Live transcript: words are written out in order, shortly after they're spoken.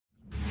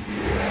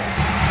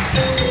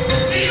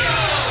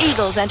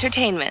Eagles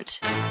Entertainment.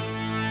 With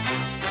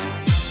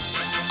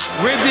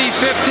the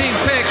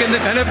 15th pick in the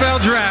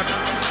NFL Draft,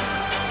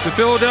 the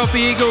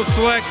Philadelphia Eagles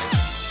select.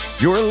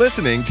 You're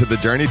listening to the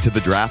Journey to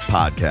the Draft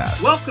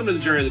podcast. Welcome to the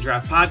Journey to the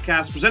Draft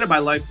podcast, presented by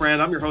Life Brand.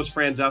 I'm your host,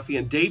 Fran Duffy,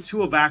 and day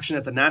 2 of action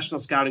at the National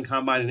Scouting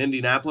Combine in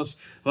Indianapolis.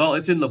 Well,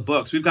 it's in the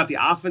books. We've got the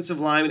offensive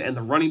linemen and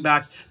the running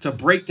backs to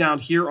break down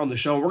here on the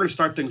show. We're going to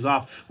start things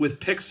off with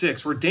Pick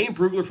 6, where Dane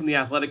Brugler from The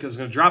Athletic is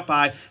going to drop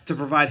by to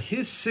provide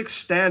his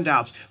 6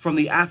 standouts from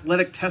the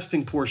athletic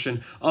testing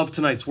portion of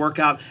tonight's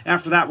workout.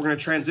 After that, we're going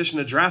to transition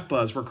to Draft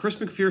Buzz, where Chris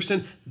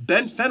McPherson,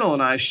 Ben Fennell,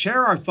 and I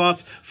share our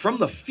thoughts from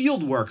the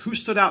field work, who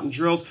stood out in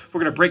drills. We're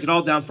going to break it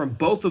all down from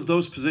both of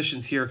those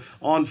positions here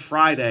on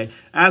Friday.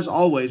 As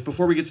always,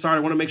 before we get started,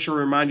 I want to make sure to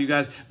remind you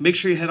guys, make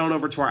sure you head on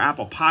over to our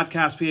Apple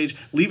Podcast page,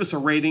 leave us a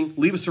rating,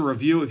 leave us a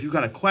review. If you've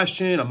got a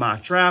question, a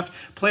mock draft,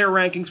 player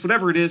rankings,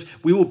 whatever it is,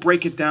 we will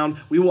break it down.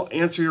 We will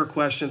answer your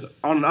questions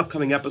on an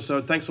upcoming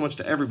episode. Thanks so much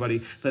to everybody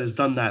that has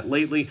done that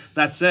lately.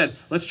 That said,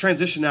 let's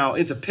transition now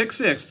into Pick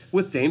 6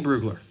 with Dane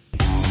Brugler.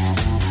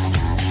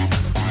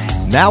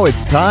 Now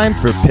it's time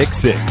for Pick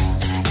 6.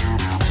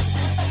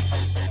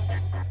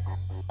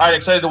 All right,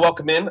 excited to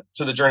welcome in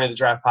to the Journey to the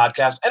Draft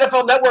podcast,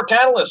 NFL Network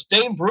analyst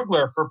Dane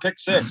Brugler for Pick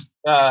 6.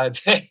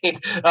 Dane,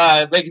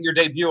 making your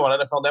debut on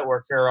NFL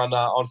Network here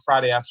on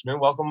Friday afternoon.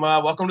 Welcome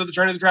to the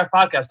Journey to the Draft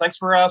podcast. Thanks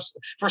for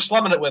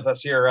slumming it with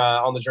us here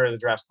on the Journey to the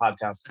Draft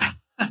podcast.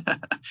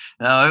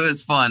 No, it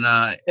was fun.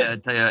 I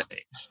tell you,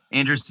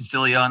 Andrew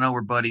Siciliano, we're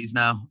buddies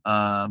now.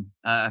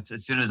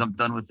 As soon as I'm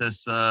done with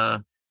this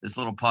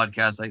little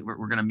podcast, we're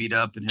going to meet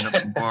up and hit up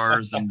some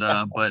bars.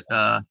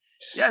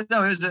 Yeah,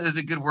 no, it was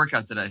a good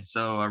workout today.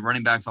 So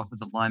running backs,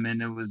 offensive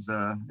linemen, it was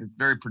a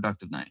very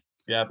productive night.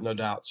 Yeah, no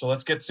doubt. So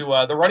let's get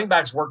to the running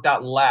backs worked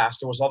out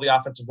last. It was all the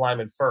offensive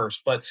linemen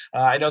first. But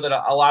I know that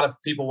a lot of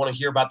people want to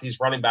hear about these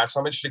running backs. So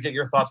I'm interested to get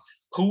your thoughts.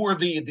 Who were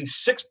the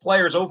 6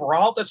 players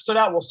overall that stood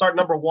out? We'll start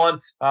number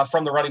 1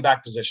 from the running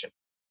back position.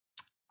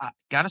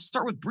 Got to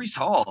start with Breece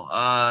Hall.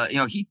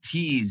 He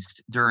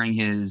teased during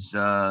his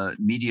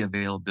media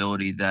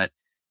availability that,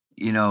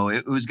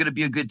 it was going to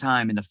be a good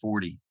time in the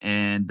 40.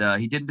 And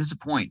he didn't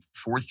disappoint.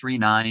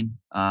 4.39 in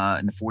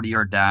the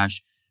 40-yard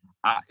dash.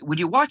 When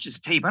you watch his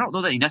tape, I don't know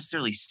that you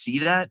necessarily see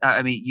that.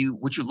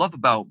 What you love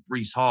about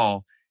Breece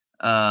Hall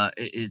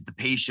is the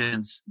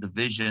patience, the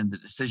vision, the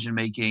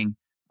decision-making.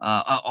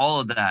 All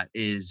of that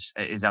is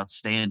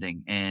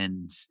outstanding.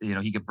 And,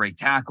 he could break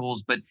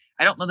tackles, but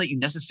I don't know that you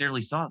necessarily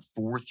saw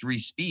 4.3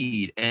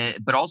 speed,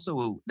 but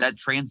also that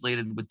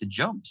translated with the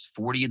jumps,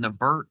 40 in the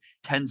vert,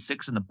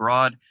 10.6 in the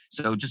broad.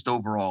 So just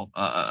overall,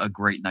 a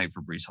great night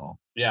for Breece Hall.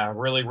 Yeah,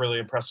 really, really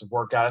impressive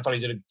workout. I thought he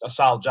did a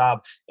solid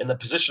job in the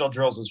positional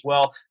drills as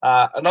well.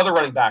 Another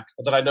running back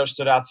that I know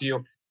stood out to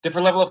you,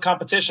 different level of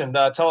competition.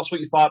 Tell us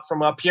what you thought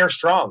from Pierre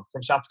Strong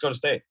from South Dakota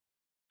State.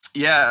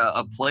 Yeah,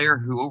 a player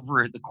who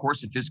over the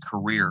course of his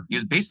career, he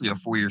was basically a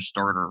 4-year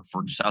starter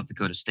for South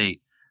Dakota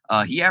State.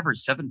 He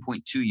averaged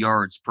 7.2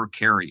 yards per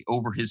carry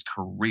over his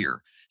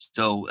career.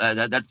 So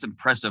that's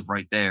impressive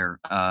right there.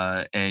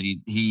 And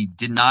he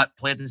did not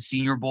play at the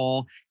Senior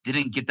Bowl,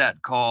 didn't get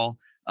that call.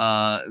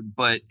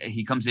 But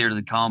he comes here to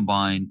the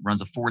combine,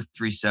 runs a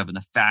 4.37,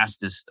 the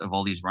fastest of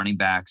all these running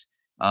backs.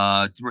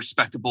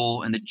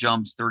 Respectable in the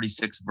jumps,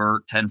 36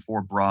 vert,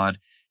 10.4 broad.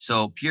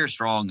 So Pierre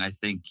Strong, I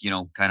think,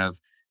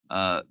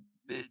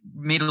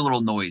 made a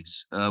little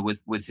noise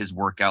with his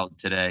workout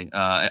today.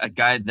 A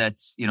guy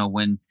that's,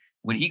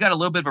 when he got a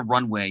little bit of a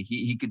runway,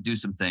 he could do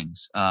some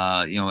things.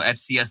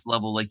 FCS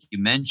level, like you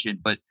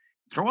mentioned, but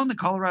throw on the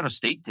Colorado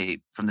State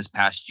tape from this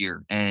past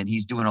year, and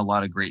he's doing a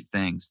lot of great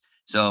things.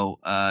 So,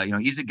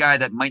 he's a guy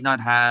that might not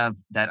have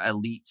that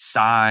elite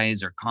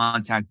size or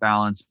contact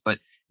balance, but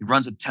he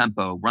runs with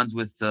tempo, runs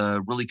with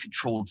really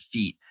controlled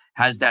feet,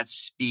 has that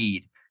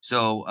speed.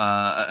 So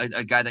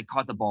a guy that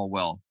caught the ball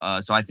well.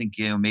 So I think,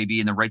 maybe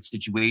in the right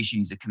situation,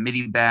 he's a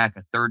committee back,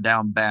 a third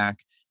down back,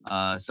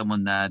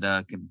 someone that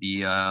can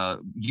be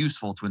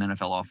useful to an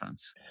NFL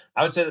offense.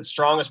 I would say that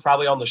Strong is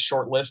probably on the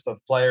short list of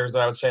players that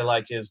I would say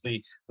is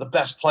the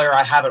best player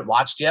I haven't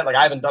watched yet.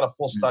 I haven't done a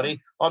full study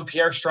on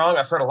Pierre Strong.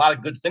 I've heard a lot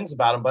of good things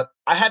about him, but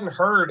I hadn't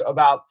heard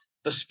about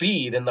the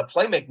speed and the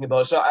playmaking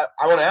ability. So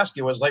I want to ask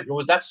you, was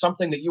that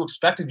something that you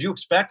expected? Did you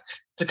expect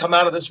to come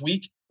out of this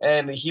week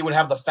and he would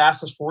have the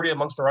fastest 40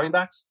 amongst the running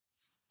backs?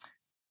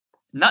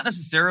 Not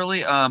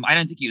necessarily. I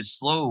didn't think he was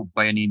slow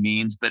by any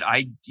means, but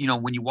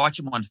when you watch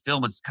him on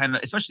film, it's kind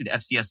of, especially the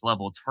FCS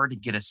level, it's hard to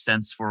get a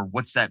sense for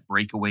what's that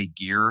breakaway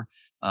gear.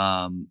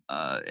 But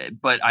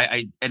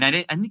I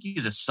think he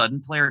was a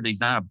sudden player, but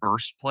he's not a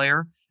burst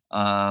player.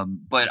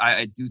 But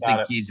I do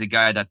think he's a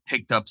guy that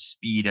picked up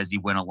speed as he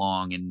went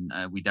along, and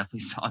we definitely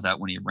saw that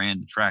when he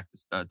ran the track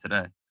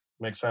today.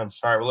 Makes sense.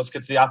 All right, well, let's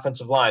get to the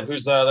offensive line.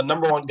 Who's the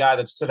number 1 guy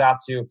that stood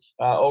out to you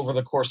over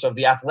the course of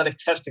the athletic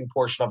testing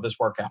portion of this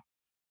workout?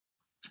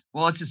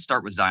 Well, let's just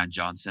start with Zion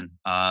Johnson.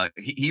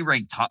 He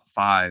ranked top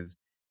 5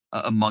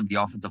 among the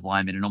offensive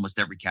linemen in almost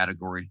every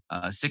category.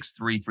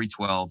 6'3",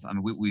 312. I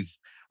mean,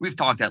 we've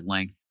talked at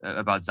length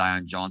about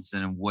Zion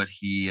Johnson and what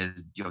he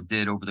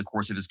did over the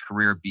course of his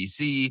career at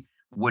BC,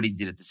 what he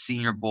did at the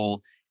Senior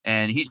Bowl.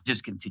 And he's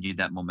just continued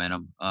that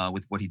momentum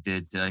with what he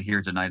did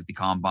here tonight at the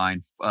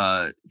Combine.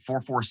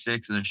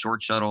 4.46 in a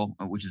short shuttle,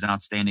 which is an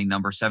outstanding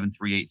number,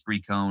 7.38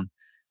 3-cone,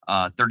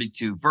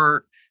 32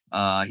 vert.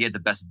 He had the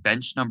best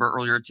bench number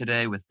earlier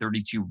today with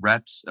 32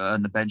 reps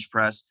in the bench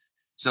press.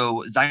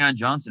 So Zion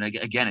Johnson,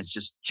 again, it's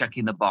just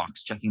checking the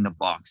box.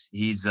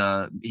 He's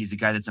a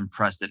guy that's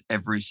impressed at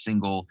every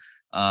single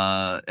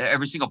part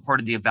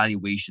of the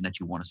evaluation that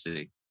you want to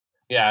see.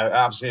 Yeah,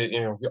 obviously,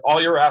 all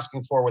you're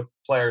asking for with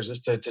players is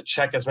to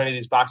check as many of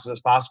these boxes as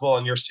possible,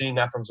 and you're seeing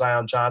that from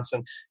Zion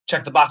Johnson.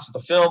 Check the box with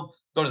the film,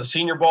 go to the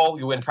Senior Bowl,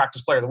 you win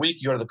Practice Player of the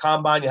Week, you go to the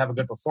Combine, you have a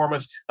good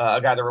performance,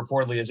 a guy that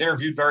reportedly is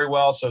interviewed very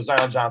well. So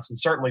Zion Johnson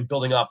certainly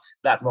building up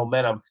that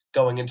momentum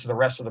going into the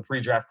rest of the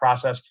pre-draft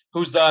process.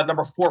 Who's the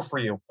number 4 for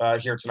you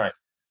here tonight?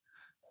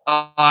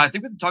 I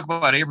think we have to talk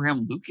about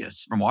Abraham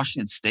Lucas from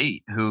Washington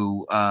State,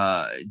 who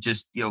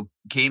just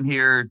came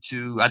here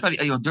to. I thought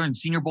during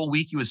Senior Bowl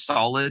week he was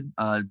solid,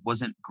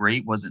 wasn't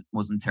great, wasn't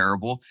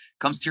terrible.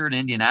 Comes here in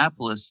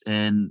Indianapolis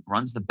and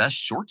runs the best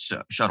short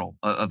shuttle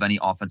of any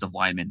offensive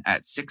lineman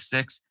at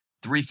 6'6",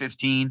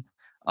 315.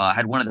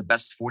 Had one of the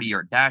best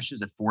 40-yard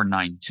dashes at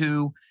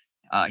 4.92.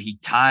 He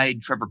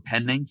tied Trevor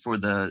Penning for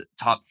the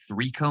top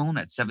 3-cone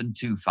at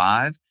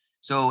 7.25.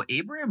 So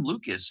Abraham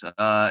Lucas,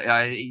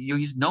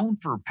 he's known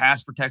for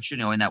pass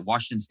protection, in that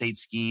Washington State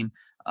scheme.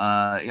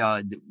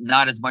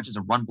 Not as much as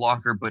a run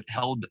blocker, but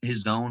held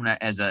his own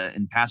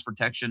in pass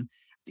protection.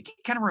 I think he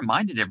kind of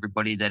reminded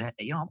everybody that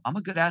I'm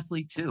a good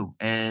athlete too,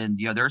 and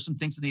there are some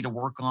things I need to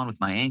work on with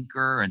my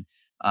anchor and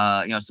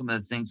some of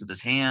the things with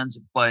his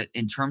hands. But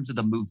in terms of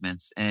the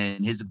movements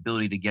and his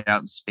ability to get out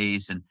in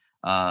space and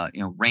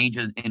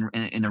ranges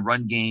in the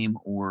run game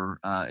or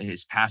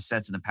his pass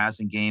sets in the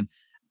passing game.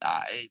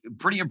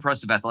 Pretty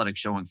impressive athletic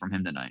showing from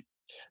him tonight.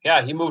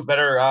 Yeah, he moved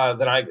better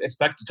than I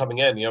expected coming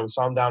in. We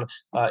saw him down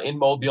in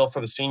Mobile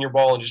for the Senior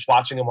Bowl and just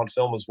watching him on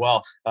film as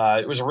well.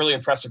 It was a really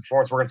impressive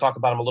performance. We're going to talk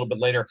about him a little bit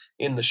later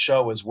in the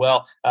show as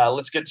well.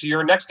 Let's get to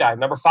your next guy,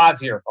 number 5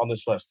 here on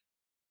this list.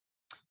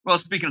 Well,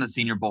 speaking of the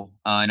Senior Bowl,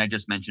 and I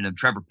just mentioned him,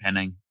 Trevor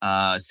Penning,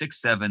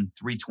 6'7",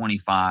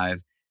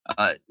 325.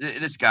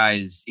 This guy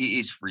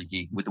he's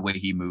freaky with the way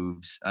he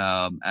moves.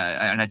 And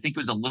I think it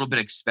was a little bit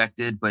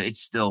expected, but it's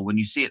still, when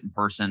you see it in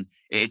person,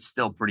 it's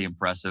still pretty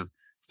impressive.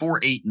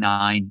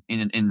 4.89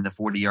 in the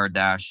 40-yard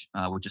dash,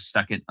 which is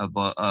second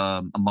among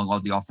all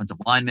the offensive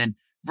linemen.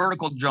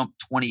 Vertical jump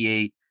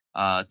 28,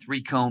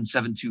 3-cone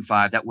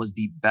 7.25. That was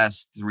the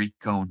best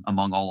 3-cone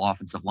among all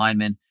offensive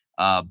linemen.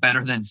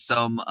 Better than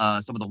some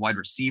of the wide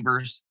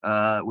receivers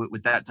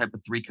with that type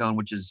of 3-cone,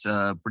 which is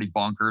pretty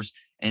bonkers.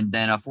 And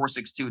then a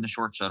 4.62 in the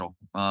short shuttle,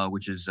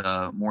 which is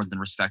more than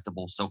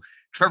respectable. So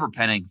Trevor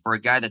Penning, for a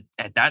guy that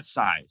at that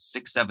size,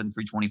 6'7",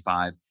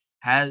 325,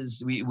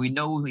 we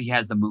know he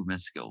has the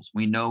movement skills.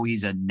 We know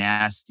he's a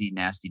nasty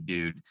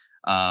dude.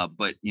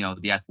 But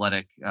the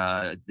athletic,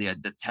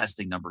 the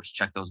testing numbers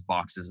check those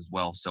boxes as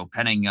well. So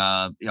Penning,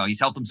 he's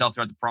helped himself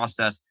throughout the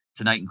process,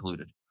 tonight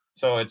included.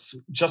 So it's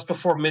just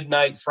before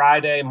midnight,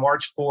 Friday,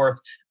 March 4th.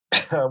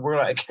 We're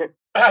like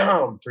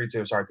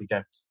 3-2. Sorry,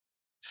 PK.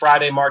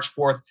 Friday, March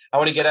 4th. I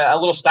want to get a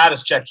little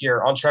status check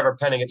here on Trevor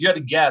Penning. If you had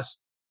to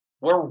guess,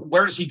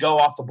 where does he go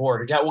off the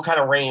board? Again, what kind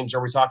of range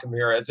are we talking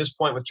here at this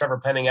point with Trevor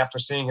Penning after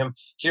seeing him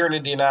here in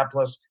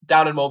Indianapolis,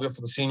 down in Mobile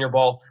for the Senior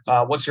Bowl?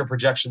 What's your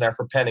projection there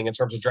for Penning in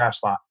terms of draft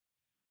slot?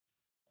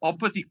 I'll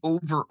put the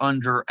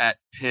over-under at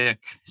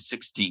pick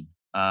 16.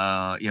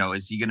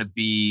 Is he going to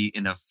be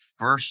in the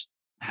first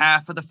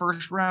half of the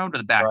first round or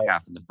the back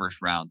half of the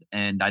first round?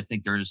 And I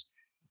think there's,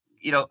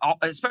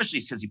 especially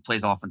because he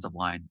plays offensive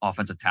line,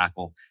 offensive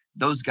tackle,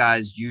 those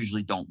guys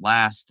usually don't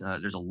last.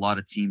 There's a lot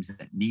of teams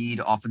that need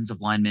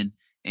offensive linemen.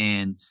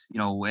 And,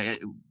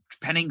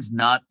 Penning's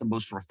not the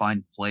most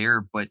refined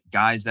player, but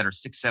guys that are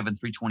 6'7",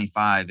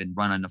 325 and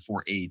run on the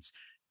 4.8s,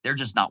 they're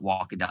just not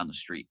walking down the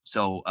street.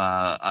 So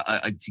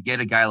to get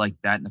a guy like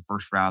that in the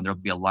first round, there'll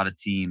be a lot of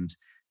teams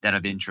that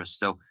have interest.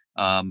 So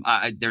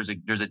there's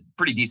a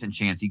pretty decent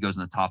chance he goes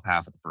in the top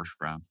half of the first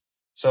round.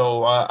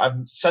 So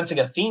I'm sensing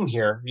a theme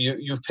here.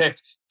 You've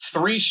picked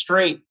 3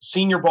 straight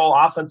Senior Bowl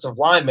offensive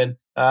linemen,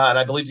 and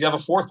I believe you have a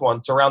 4th one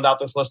to round out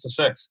this list of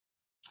 6.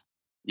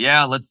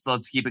 Yeah,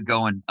 let's keep it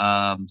going.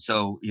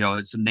 So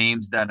some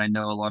names that I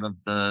know a lot of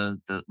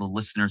the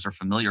listeners are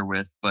familiar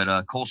with,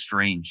 but Cole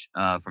Strange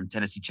from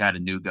Tennessee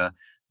Chattanooga,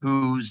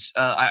 who's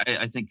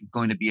I think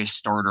going to be a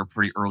starter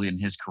pretty early in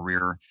his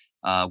career,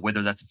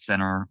 whether that's a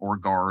center or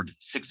guard.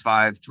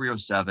 6'5",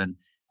 307.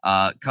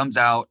 Comes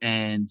out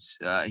and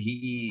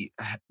he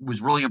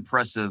was really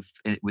impressive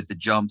with the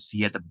jumps.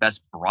 He had the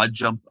best broad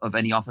jump of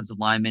any offensive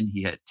lineman.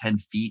 He had 10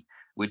 feet,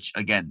 which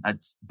again,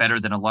 that's better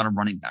than a lot of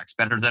running backs,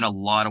 better than a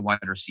lot of wide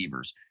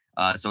receivers.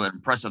 So an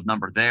impressive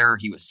number there.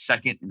 He was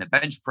second in the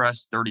bench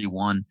press,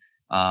 31.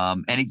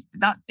 And he's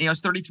not,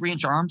 it's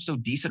 33-inch arms, so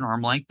decent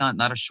arm length,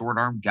 not a short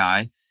arm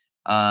guy.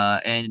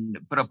 And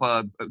put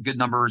up good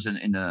numbers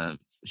in the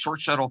short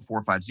shuttle,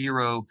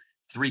 4.50,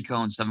 3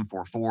 cone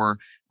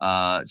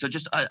 7.44. So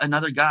just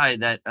another guy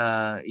that,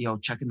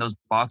 checking those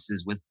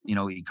boxes with,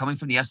 coming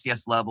from the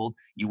FCS level.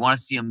 You want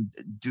to see him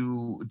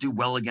do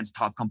well against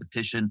top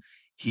competition.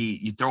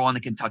 You throw on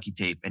the Kentucky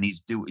tape and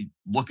he's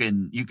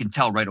looking, you can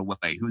tell right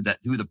away who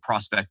the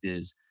prospect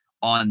is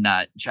on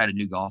that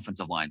Chattanooga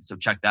offensive line. So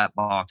check that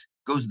box.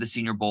 Goes to the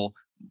Senior Bowl.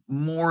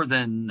 More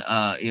than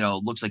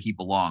looks like he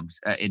belongs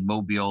in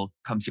Mobile,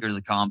 comes here to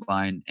the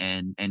combine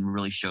and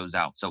really shows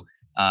out. So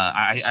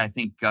I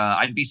think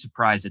I'd be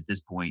surprised at this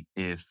point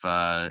if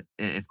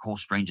Cole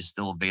Strange is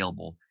still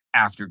available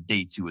after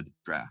day 2 of the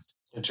draft.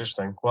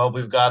 Interesting. Well,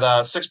 we've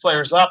got 6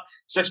 players up,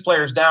 6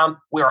 players down.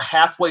 We are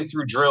halfway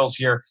through drills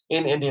here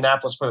in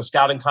Indianapolis for the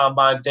scouting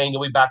combine. Dane,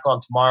 you'll be back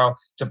on tomorrow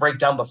to break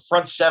down the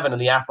front 7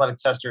 and the athletic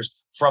testers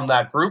from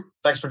that group.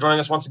 Thanks for joining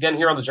us once again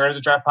here on the Journey to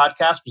the Draft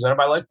podcast presented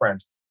by Life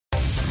Brand.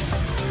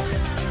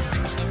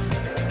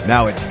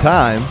 Now it's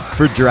time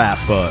for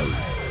Draft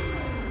Buzz.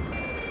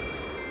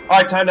 All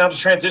right, time now to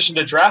transition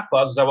to Draft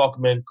Buzz as I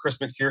welcome in Chris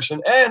McPherson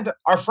and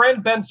our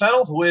friend Ben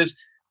Fennell, who is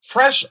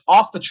fresh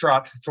off the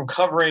truck from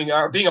covering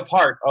or being a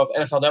part of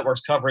NFL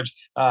Network's coverage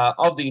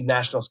of the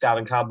National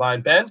Scouting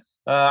Combine. Ben,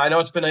 I know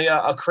it's been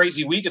a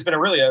crazy week. It's been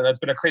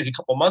a crazy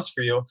couple months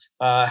for you.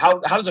 How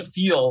does it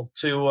feel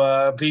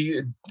to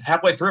be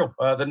halfway through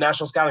the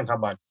National Scouting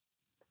Combine?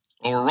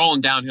 Well, we're rolling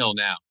downhill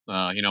now.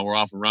 We're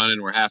off and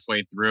running. We're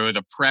halfway through.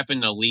 The prep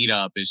and the lead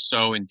up is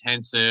so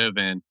intensive.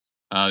 And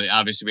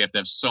obviously we have to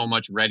have so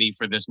much ready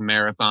for this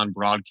marathon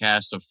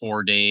broadcast of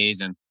 4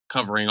 days and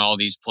covering all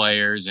these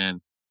players.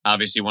 And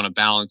obviously want to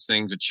balance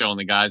things with showing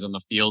the guys on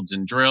the fields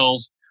and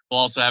drills. We're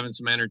also having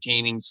some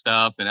entertaining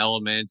stuff and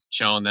elements,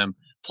 showing them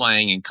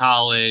playing in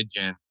college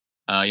and,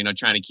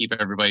 trying to keep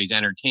everybody's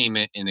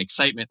entertainment and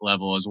excitement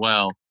level as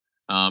well.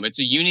 It's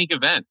a unique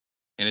event.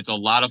 And it's a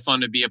lot of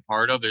fun to be a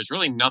part of. There's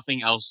really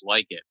nothing else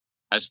like it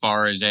as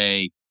far as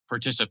a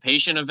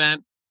participation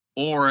event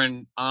or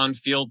an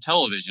on-field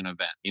television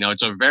event.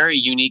 It's a very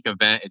unique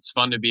event. It's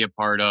fun to be a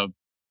part of.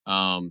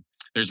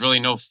 There's really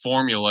no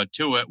formula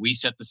to it. We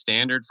set the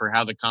standard for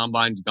how the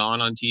combine's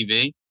gone on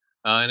TV,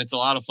 and it's a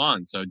lot of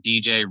fun. So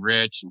DJ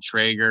Rich and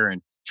Traeger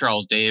and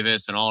Charles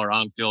Davis and all our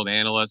on-field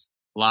analysts,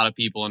 a lot of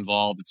people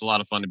involved. It's a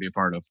lot of fun to be a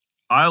part of.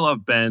 I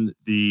love, Ben,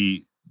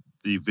 the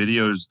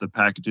videos, the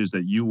packages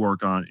that you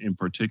work on in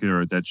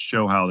particular that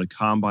show how the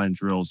combine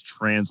drills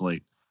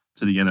translate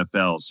to the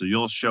NFL. So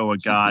you'll show a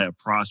guy, a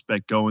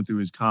prospect going through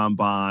his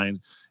combine,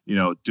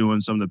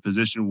 doing some of the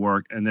position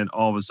work. And then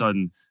all of a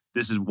sudden,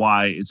 this is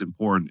why it's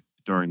important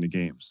during the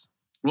games.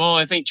 Well,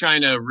 I think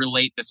trying to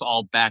relate this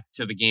all back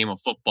to the game of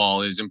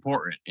football is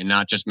important and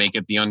not just make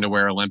it the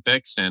underwear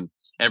Olympics. And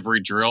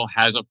every drill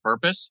has a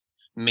purpose,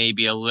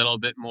 maybe a little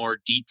bit more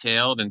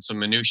detailed and some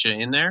minutia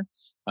in there.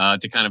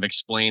 To kind of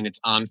explain its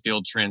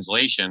on-field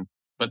translation,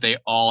 but they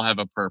all have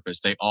a purpose.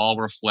 They all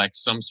reflect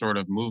some sort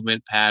of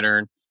movement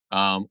pattern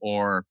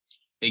or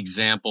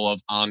example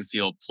of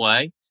on-field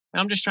play.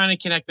 And I'm just trying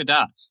to connect the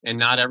dots, and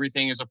not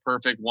everything is a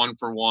perfect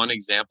one-for-one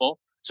example.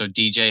 So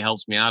DJ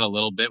helps me out a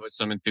little bit with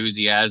some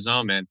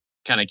enthusiasm and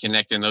kind of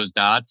connecting those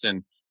dots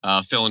and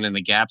filling in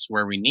the gaps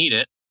where we need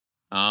it.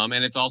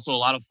 And it's also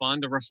a lot of fun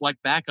to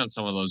reflect back on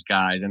some of those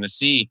guys and to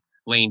see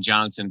Lane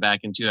Johnson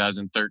back in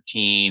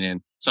 2013 and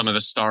some of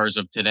the stars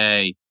of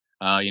today,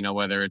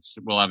 whether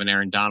we'll have an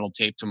Aaron Donald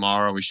tape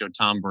tomorrow. We showed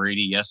Tom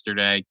Brady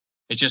yesterday.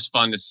 It's just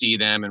fun to see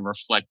them and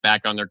reflect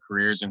back on their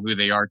careers and who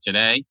they are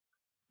today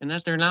and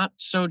that they're not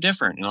so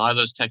different. And a lot of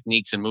those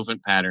techniques and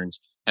movement patterns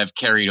have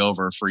carried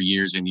over for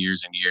years and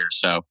years and years.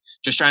 So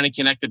just trying to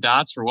connect the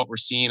dots for what we're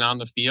seeing on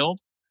the field.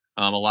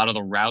 A lot of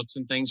the routes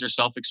and things are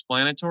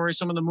self-explanatory.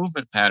 Some of the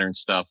movement pattern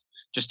stuff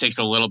just takes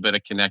a little bit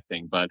of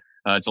connecting, but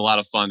it's a lot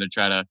of fun to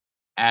try to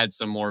add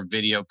some more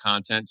video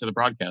content to the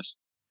broadcast.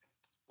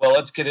 Well,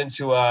 let's get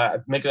into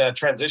making a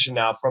transition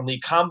now from the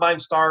combine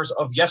stars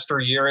of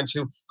yesteryear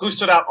into who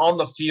stood out on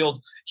the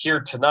field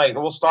here tonight.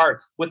 And we'll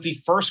start with the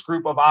first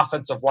group of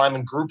offensive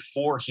linemen, group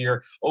 4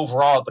 here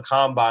overall at the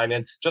combine.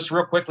 And just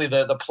real quickly,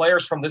 the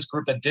players from this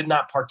group that did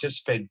not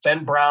participate: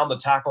 Ben Brown, the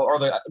tackle or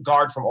the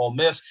guard from Ole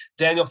Miss;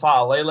 Daniel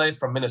Fa'alele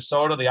from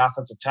Minnesota, the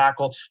offensive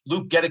tackle;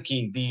 Luke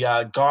Gedeke,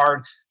 the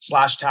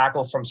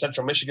guard/tackle from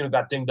Central Michigan, who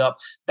got dinged up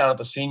down at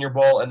the Senior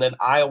Bowl; and then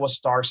Iowa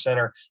star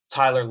center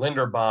Tyler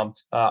Linderbaum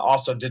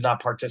also did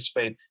not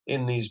participate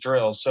in these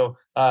drills. So,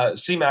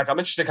 C-Mac, I'm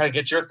interested to kind of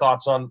get your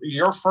thoughts on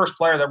your first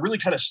player that really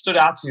kind of stood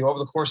out to you over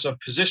the course of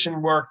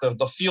position work,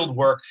 the field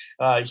work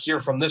here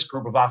from this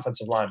group of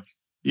offensive linemen.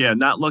 Yeah,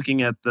 not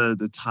looking at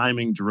the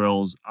timing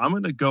drills, I'm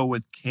going to go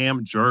with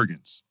Cam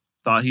Jurgens.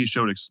 Thought he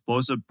showed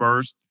explosive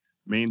burst,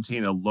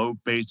 maintained a low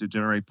base to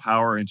generate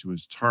power into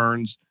his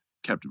turns,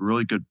 kept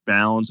really good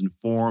balance and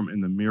form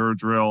in the mirror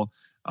drill.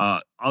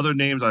 Other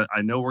names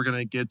I know we're going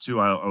to get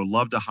to, I would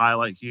love to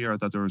highlight here. I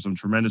thought there were some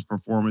tremendous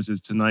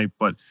performances tonight,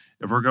 but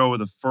if we're going with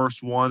the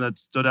first one that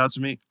stood out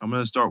to me, I'm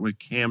going to start with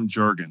Cam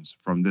Jurgens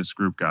from this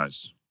group,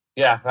 guys.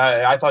 Yeah,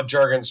 I thought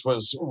Juergens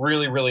was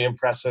really, really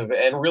impressive,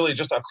 and really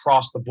just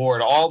across the board,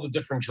 all the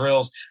different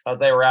drills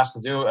they were asked to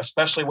do,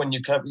 especially when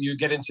you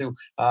get into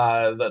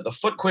the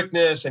foot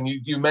quickness, and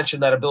you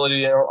mentioned that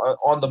ability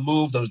on the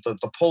move,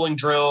 the pulling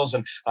drills,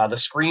 and the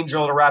screen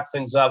drill to wrap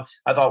things up.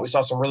 I thought we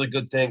saw some really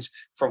good things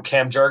from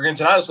Cam Juergens,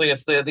 and honestly,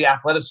 it's the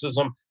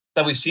athleticism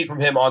that we see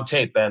from him on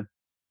tape, Ben.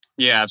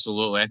 Yeah,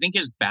 absolutely. I think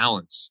his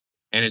balance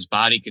and his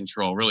body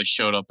control really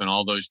showed up in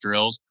all those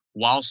drills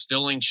while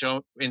still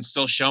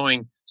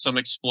showing some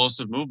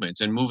explosive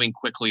movements and moving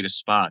quickly to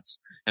spots.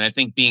 And I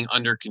think being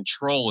under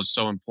control is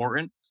so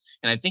important.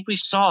 And I think we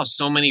saw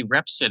so many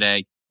reps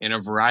today in a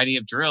variety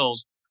of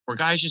drills where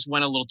guys just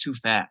went a little too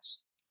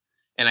fast.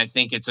 And I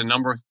think it's a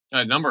number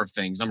of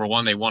things. Number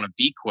one, they want to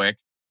be quick.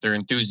 They're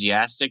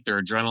enthusiastic.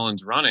 Their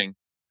adrenaline's running.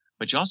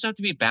 But you also have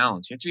to be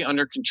balanced. You have to be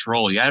under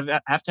control. You have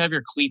to have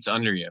your cleats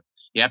under you.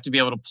 You have to be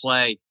able to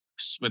play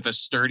with a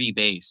sturdy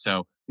base.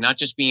 So not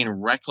just being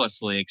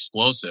recklessly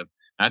explosive.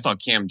 I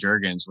thought Cam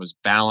Juergens was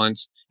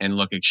balanced and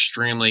looked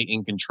extremely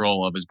in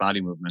control of his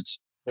body movements.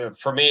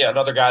 For me,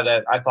 another guy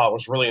that I thought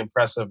was really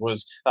impressive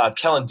was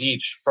Kellen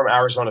Deach from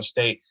Arizona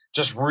State.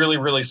 Just really,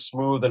 really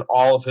smooth in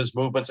all of his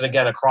movements. And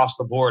again, across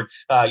the board,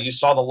 you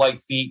saw the light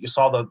feet, you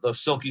saw the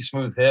silky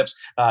smooth hips,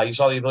 you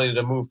saw the ability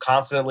to move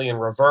confidently in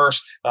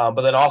reverse,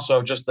 but then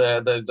also just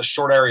the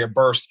short area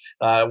burst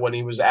when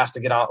he was asked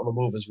to get out on the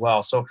move as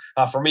well. So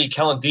for me,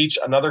 Kellen Deach,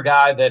 another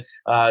guy that,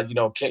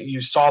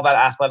 you saw that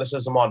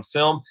athleticism on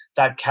film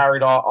that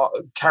carried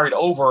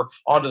over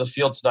onto the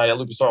field tonight at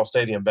Lucas Oil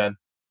Stadium, Ben.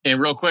 And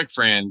real quick,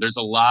 Fran, there's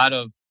a lot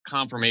of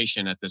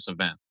confirmation at this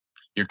event.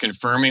 You're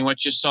confirming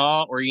what you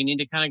saw, or you need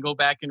to kind of go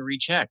back and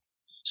recheck.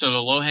 So the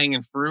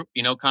low-hanging fruit,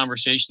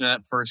 conversation of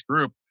that first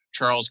group,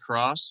 Charles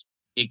Cross,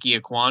 Ike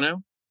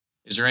Ekwonu.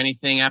 Is there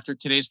anything after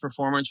today's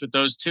performance with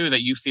those two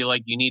that you feel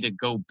like you need to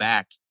go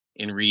back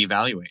and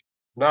reevaluate?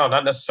 No,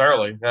 not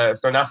necessarily.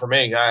 If they're not for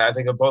me, I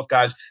think of both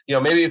guys.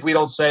 Maybe if we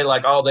don't say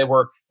like, oh, they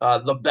were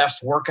the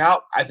best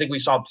workout, I think we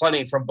saw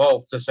plenty from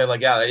both to say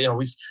like, yeah,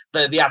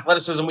 the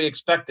athleticism we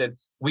expected,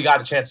 we got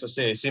a chance to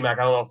see. C-Mac,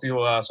 I don't know if you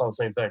saw the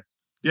same thing.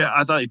 Yeah,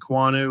 I thought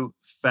Ekwonu,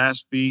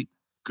 fast feet,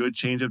 good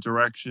change of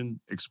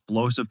direction,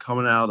 explosive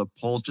coming out of the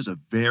pulse, just a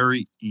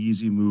very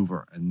easy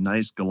mover, a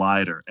nice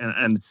glider.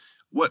 And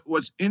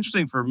what's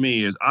interesting for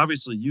me is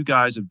obviously you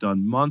guys have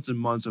done months and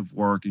months of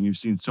work and you've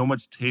seen so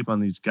much tape on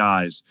these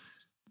guys.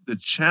 The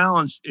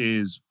challenge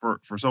is for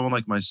someone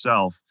like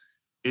myself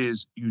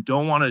is you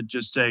don't want to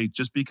just say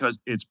just because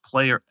it's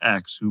player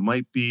X who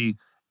might be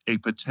a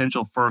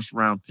potential first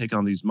round pick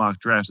on these mock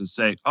drafts and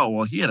say, oh,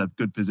 well, he had a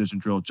good position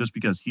drill just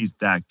because he's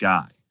that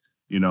guy.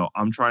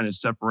 I'm trying to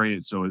separate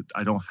it so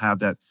I don't have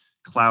that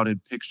clouded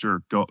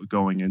picture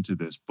going into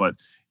this. But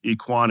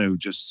Ekwonu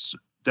just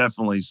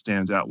definitely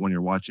stands out when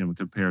you're watching him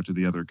compared to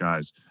the other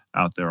guys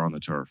out there on the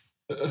turf.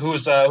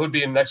 Who'd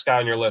be the next guy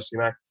on your list,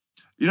 C-Mac?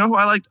 You know who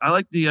I liked? I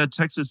like the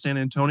Texas San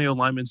Antonio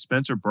lineman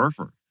Spencer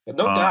Burford.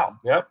 No doubt.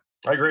 Yep,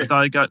 I agree. I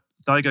thought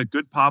he got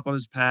good pop on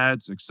his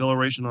pads,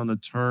 acceleration on the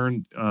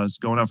turn,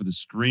 going out for the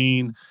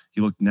screen.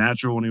 He looked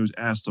natural when he was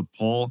asked to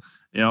pull.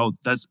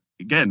 That's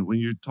again when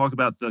you talk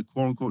about the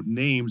quote unquote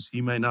names,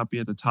 he might not be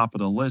at the top of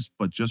the list,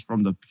 but just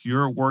from the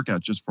pure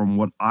workout, just from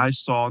what I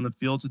saw on the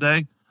field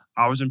today,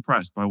 I was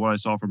impressed by what I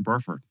saw from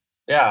Burford.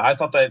 Yeah, I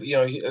thought that,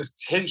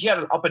 he had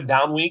an up and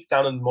down week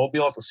down in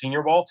Mobile at the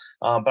Senior Bowl,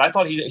 but I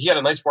thought he had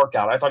a nice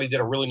workout. I thought he did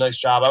a really nice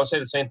job. I would say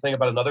the same thing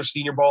about another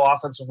Senior Bowl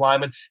offensive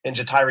lineman in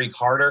Jatiri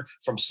Carter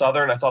from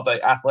Southern. I thought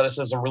the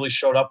athleticism really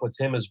showed up with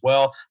him as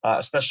well,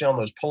 especially on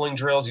those pulling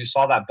drills. You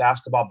saw that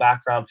basketball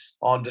background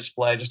on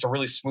display, just a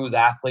really smooth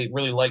athlete,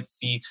 really light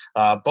feet.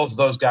 Both of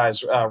those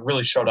guys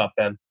really showed up,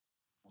 Ben.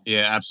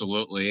 Yeah,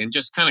 absolutely. And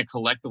just kind of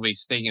collectively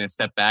taking a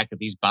step back at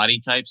these body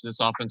types, this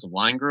offensive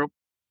line group,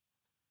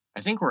 I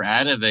think we're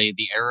out of the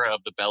era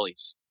of the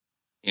bellies.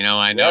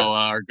 I know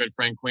our good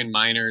friend Quinn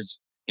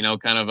Miners,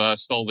 kind of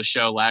stole the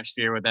show last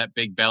year with that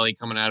big belly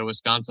coming out of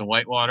Wisconsin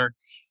Whitewater.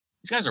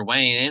 These guys are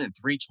weighing in at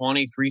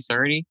 320,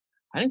 330.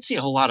 I didn't see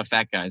a whole lot of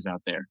fat guys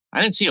out there.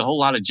 I didn't see a whole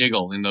lot of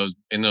jiggle in those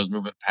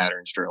movement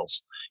patterns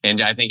drills. And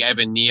I think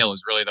Evan Neal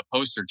is really the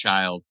poster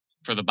child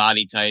for the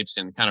body types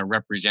and kind of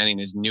representing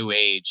this new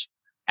age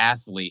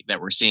athlete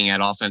that we're seeing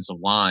at offensive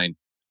line.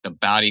 The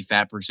body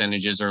fat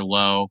percentages are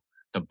low.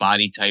 The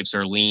body types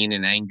are lean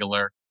and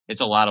angular.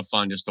 It's a lot of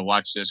fun just to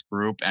watch this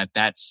group at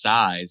that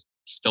size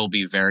still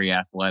be very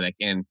athletic.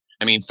 And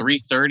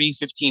 330,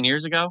 15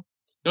 years ago,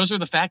 those are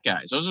the fat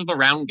guys. Those are the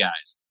round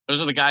guys.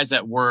 Those are the guys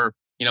that were,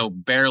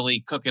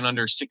 barely cooking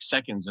under 6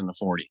 seconds in the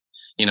 40.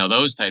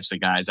 Those types of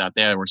guys out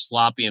there were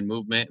sloppy in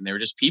movement and they were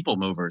just people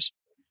movers.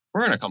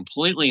 We're in a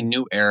completely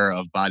new era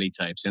of body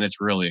types and it's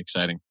really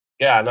exciting.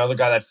 Yeah, another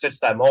guy that fits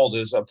that mold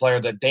is a player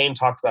that Dane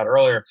talked about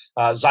earlier,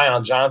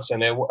 Zion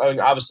Johnson.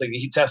 Obviously,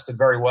 he tested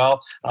very well,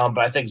 but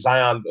I think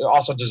Zion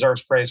also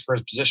deserves praise for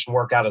his position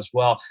workout as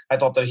well. I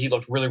thought that he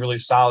looked really, really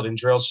solid in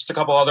drills. Just a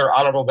couple other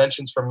honorable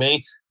mentions from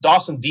me.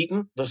 Dawson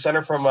Deaton, the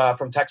center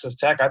from Texas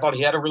Tech. I thought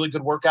he had a really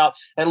good workout.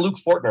 And Luke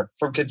Fortner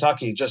from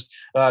Kentucky just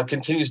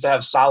continues to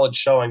have solid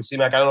showing.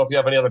 C-Mac, I don't know if you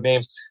have any other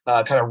names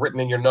kind of written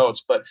in your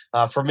notes, but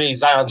for me,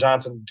 Zion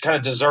Johnson kind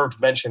of deserved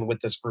mention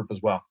with this group as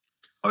well.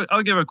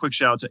 I'll give a quick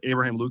shout out to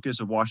Abraham Lucas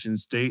of Washington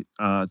State.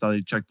 I thought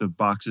he checked the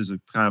boxes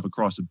kind of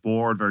across the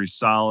board, very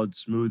solid,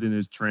 smooth in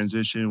his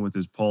transition with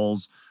his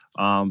pulls.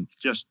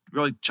 Just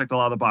really checked a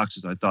lot of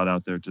boxes, I thought,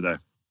 out there today.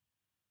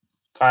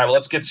 All right, well,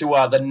 let's get to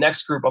the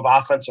next group of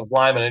offensive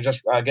linemen. And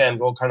just, again,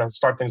 we'll kind of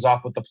start things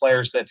off with the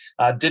players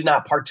that did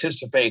not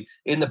participate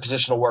in the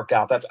positional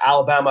workout. That's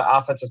Alabama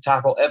offensive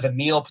tackle Evan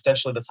Neal,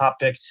 potentially the top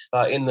pick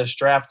in this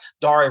draft.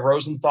 Dare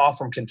Rosenthal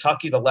from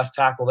Kentucky, the left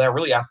tackle there,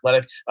 really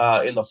athletic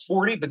in the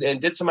 40, and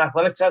did some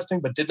athletic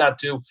testing, but did not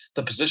do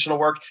the positional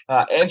work.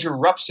 Andrew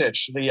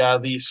Rupsich,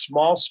 the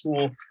small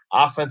school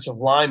offensive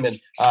lineman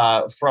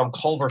from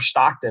Culver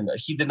Stockton.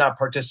 He did not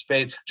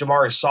participate.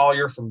 Jamari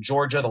Sawyer from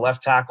Georgia, the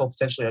left tackle,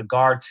 potentially a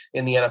guard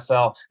in the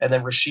NFL. And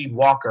then Rasheed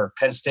Walker,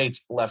 Penn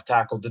State's left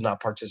tackle, did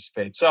not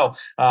participate. So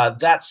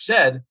that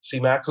said,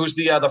 C-Mac, who's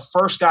the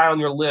first guy on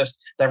your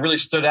list that really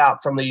stood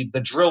out from the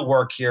drill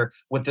work here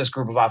with this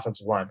group of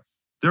offensive linemen?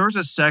 There was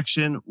a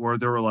section where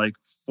there were like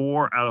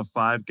 4 out of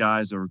 5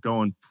 guys that were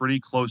going pretty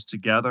close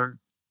together.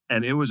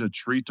 And it was a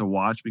treat to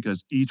watch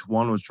because each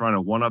one was trying to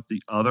one-up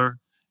the other.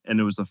 And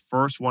it was the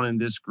first one in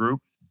this group,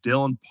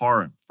 Dylan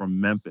Parham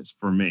from Memphis,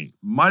 for me.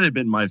 Might have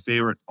been my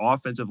favorite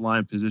offensive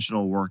line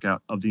positional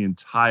workout of the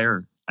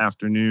entire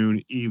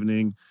afternoon,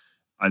 evening.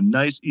 A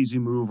nice, easy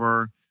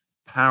mover,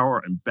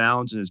 power and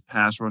balance in his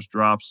pass rush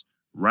drops,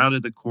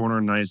 rounded the corner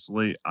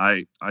nicely.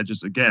 I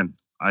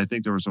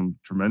think there were some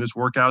tremendous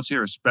workouts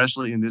here,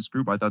 especially in this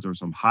group. I thought there were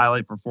some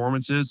highlight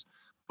performances.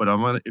 But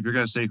if you're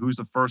going to say who's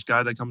the first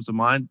guy that comes to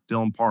mind,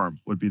 Dylan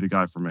Parham would be the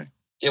guy for me.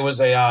 It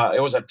was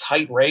a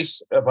tight race,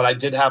 but I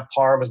did have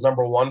Parham as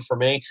number one for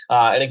me.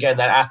 And again,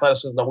 that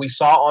athleticism that we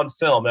saw on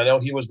film. I know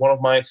he was one of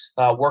my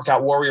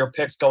workout warrior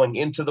picks going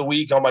into the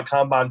week on my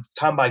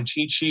combine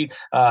cheat sheet.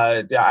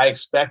 I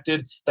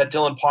expected that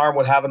Dylan Parham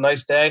would have a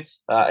nice day,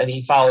 and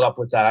he followed up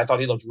with that. I thought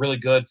he looked really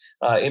good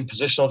in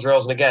positional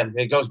drills. And again,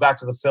 it goes back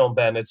to the film,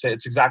 Ben. It's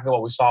exactly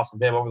what we saw from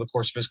him over the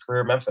course of his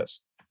career at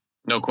Memphis.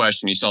 No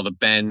question. You saw the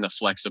bend, the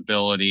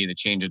flexibility, the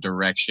change of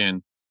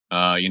direction.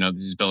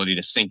 His ability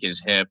to sink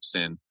his hips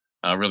and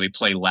really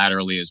play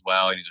laterally as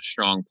well. And he's a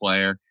strong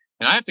player.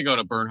 And I have to go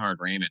to Bernhard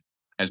Raimann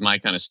as my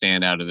kind of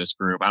standout of this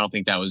group. I don't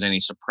think that was any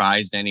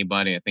surprise to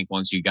anybody. I think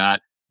once you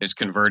got his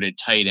converted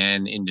tight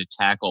end into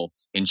tackle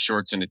in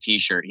shorts and a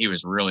t-shirt, he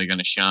was really going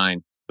to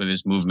shine with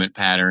his movement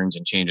patterns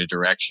and change of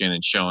direction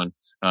and showing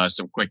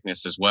some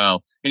quickness as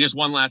well. And just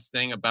one last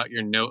thing about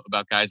your note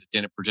about guys that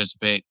didn't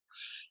participate.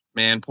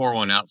 Man, pour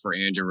one out for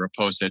Andrew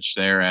Raposich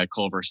there at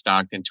Culver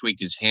Stockton. Tweaked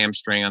his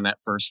hamstring on that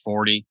first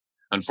 40.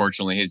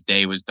 Unfortunately, his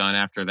day was done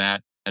after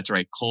that. That's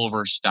right,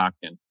 Culver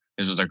Stockton.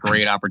 This was a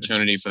great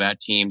opportunity for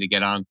that team to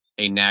get on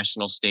a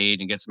national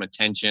stage and get some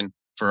attention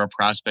for a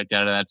prospect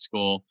out of that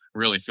school.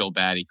 Really feel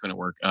bad he couldn't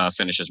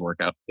finish his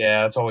workout.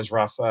 Yeah, it's always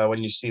rough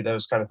when you see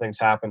those kind of things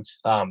happen.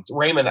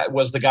 Raimann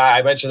was the guy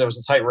I mentioned. There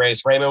was a tight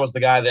race. Raimann was the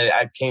guy that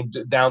I came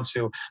down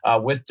to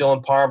with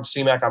Dylan Parham.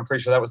 C-Mac, I'm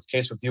pretty sure that was the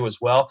case with you as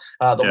well.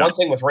 One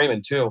thing with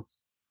Raimann too,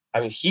 I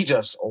mean, he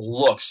just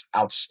looks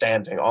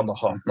outstanding on the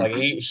hook. Like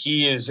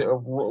he is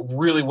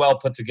really well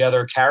put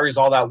together, carries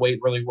all that weight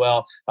really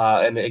well.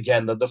 And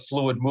again, the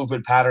fluid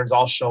movement patterns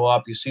all show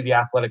up. You see the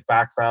athletic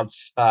background.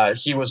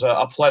 He was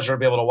a pleasure to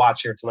be able to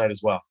watch here tonight as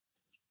well.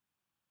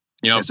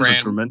 You know,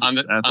 Fran, on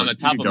the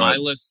top of my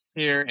list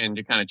here, and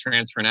to kind of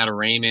transferring out of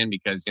Raimann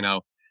because, I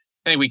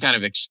think we kind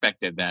of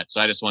expected that. So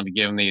I just wanted to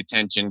give him the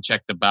attention,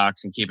 check the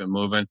box, and keep it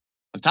moving.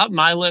 On top of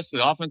my list,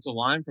 the offensive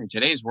line from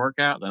today's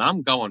workout that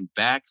I'm going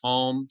back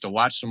home to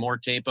watch some more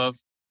tape of,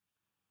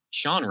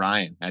 Sean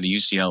Rhyan at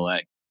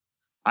UCLA.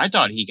 I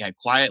thought he had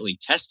quietly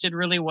tested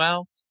really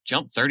well,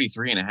 jumped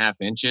 33.5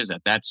 inches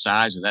at that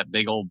size with that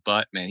big old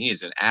butt. Man, he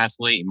is an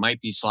athlete. He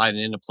might be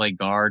sliding in to play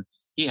guard.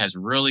 He has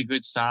really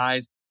good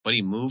size, but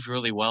he moved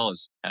really well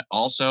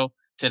also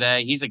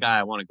today. He's a guy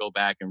I want to go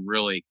back and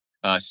really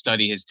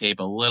study his tape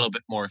a little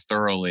bit more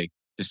thoroughly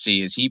to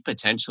see, is he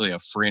potentially a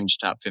fringe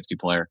top 50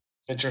 player?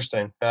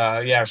 Interesting.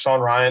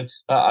 Sean Rhyan,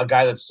 a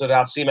guy that stood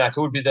out. C-Mac,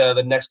 who would be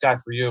the next guy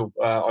for you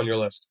on your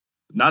list?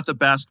 Not the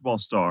basketball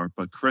star,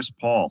 but Chris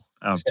Paul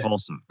out of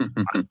Tulsa.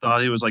 I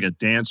thought he was like a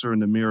dancer in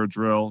the mirror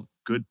drill.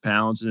 Good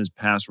balance in his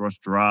pass rush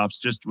drops.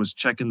 Just was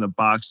checking the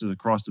boxes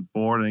across the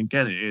board. And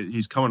again,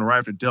 he's coming right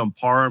after Dylan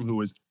Parham, who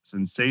was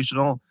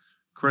sensational.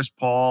 Chris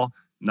Paul,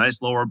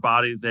 nice lower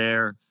body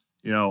there.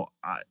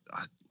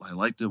 I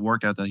like the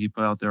workout that he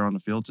put out there on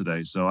the field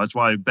today. So that's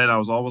why, Ben, I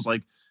was always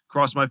like,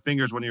 cross my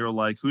fingers when you were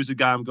like, who's the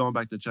guy I'm going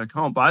back to check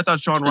home? But I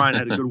thought Sean Rhyan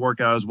had a good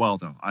workout as well,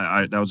 though.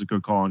 That was a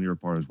good call on your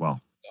part as well.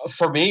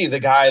 For me, the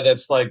guy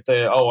that's like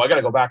I got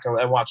to go back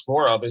and watch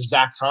more of is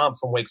Zach Tom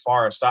from Wake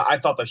Forest. I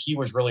thought that he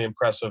was really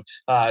impressive.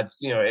 And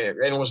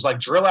it was like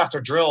drill after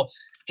drill.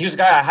 He was a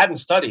guy I hadn't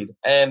studied.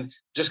 And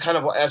just kind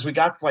of as we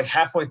got to like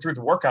halfway through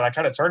the workout, I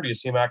kind of turned to you,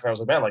 C-Mac, and I was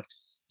like, man, like,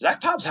 Zach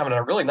Tom's having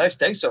a really nice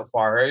day so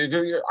far.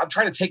 I'm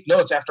trying to take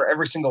notes after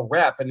every single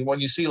rep. And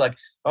when you see like,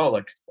 oh,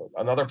 like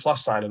another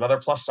plus sign, another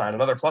plus sign,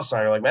 another plus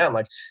sign, you're like, man,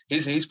 like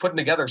he's putting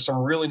together some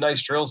really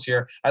nice drills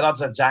here. I thought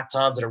that Zach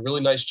Tom did a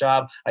really nice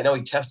job. I know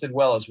he tested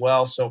well as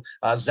well. So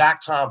Zach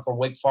Tom from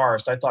Wake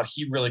Forest, I thought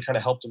he really kind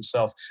of helped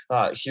himself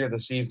here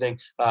this evening.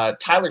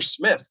 Tyler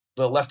Smith,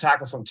 the left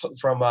tackle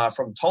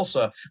from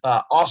Tulsa,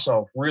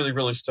 also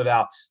really stood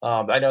out.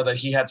 I know that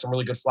he had some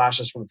really good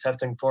flashes from the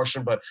testing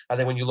portion, but I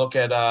think when you look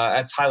at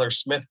Tyler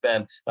Smith,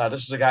 Ben,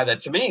 this is a guy that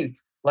to me,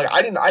 like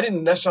I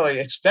didn't necessarily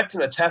expect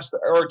him to test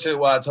or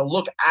to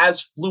look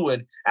as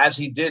fluid as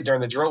he did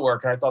during the drill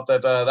work, and I thought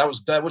that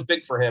that was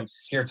big for him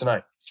here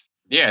tonight.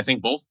 Yeah, I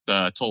think both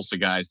Tulsa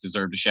guys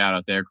deserved a shout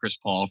out there. Chris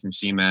Paul from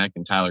CMAC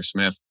and Tyler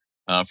Smith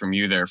from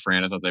you there,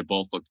 Fran. I thought they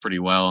both looked pretty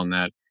well in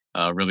that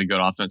really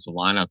good offensive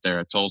lineup there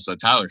at Tulsa.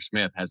 Tyler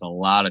Smith has a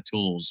lot of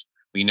tools.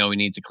 We know he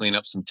needs to clean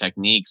up some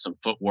technique, some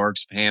footwork,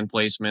 some hand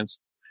placements.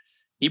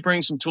 He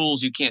brings some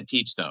tools you can't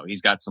teach, though.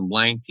 He's got some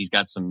length. He's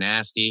got some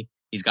nasty.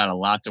 He's got a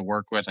lot to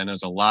work with. I know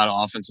there's a lot of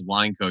offensive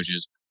line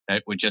coaches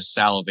that would just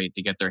salivate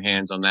to get their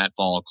hands on that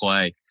ball of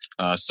clay,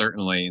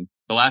 certainly. And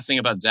the last thing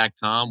about Zach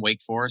Tom,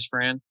 Wake Forest,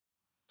 Fran,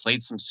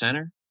 played some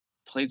center,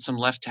 played some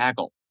left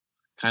tackle.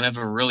 Kind of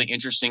a really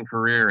interesting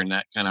career in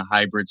that kind of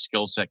hybrid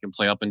skill set, can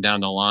play up and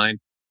down the line.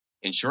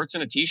 In shorts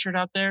and a T-shirt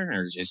out there,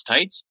 or his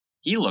tights,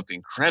 he looked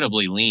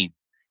incredibly lean.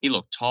 He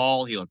looked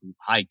tall. He looked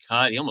high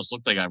cut. He almost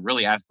looked like a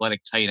really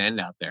athletic tight end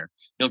out there.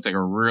 He looked like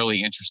a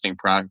really interesting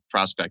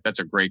prospect.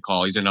 That's a great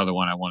call. He's another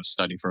one I want to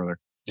study further.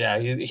 Yeah,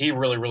 he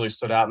really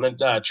stood out. And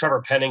then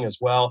Trevor Penning as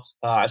well.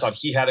 I thought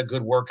he had a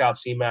good workout,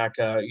 C-Mac.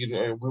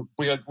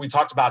 We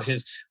talked about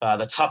his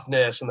the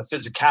toughness and the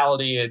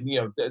physicality.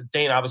 And,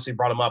 Dane obviously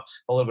brought him up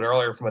a little bit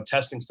earlier from a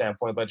testing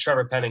standpoint. But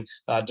Trevor Penning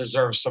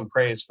deserves some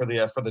praise for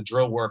the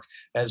drill work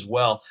as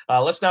well.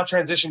 Let's now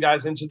transition,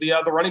 guys, into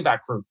the running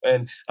back group.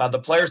 And the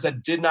players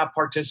that did not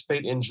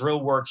participate in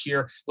drill work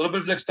here. A little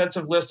bit of an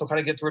extensive list. I'll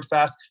kind of get through it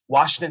fast.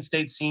 Washington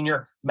State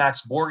senior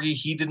Max Borghi,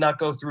 he did not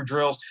go through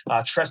drills.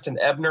 Treston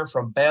Ebner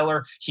from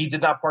Baylor, he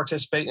did not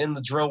participate in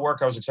the drill work.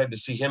 I was excited to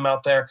see him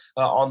out there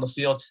on the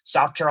field.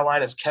 South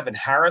Carolina's Kevin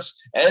Harris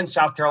and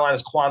South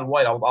Carolina's Quan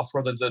White. I'll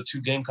throw the two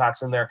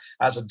Gamecocks in there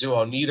as a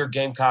duo. Neither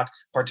Gamecock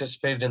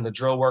participated in the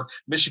drill work.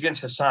 Michigan's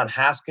Hassan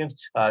Haskins,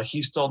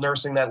 he's still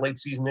nursing that late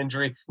season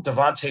injury.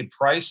 Devontae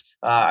Price,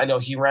 I know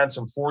he ran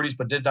some 40s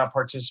but did not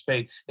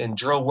participate in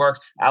drill work.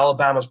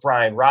 Alabama's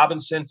Brian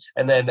Robinson,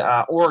 and then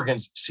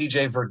Oregon's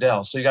CJ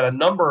Verdell. So you got a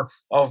number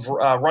of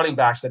running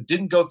backs that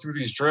didn't go through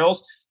these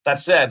drills. That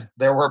said,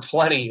 there were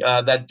plenty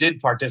that did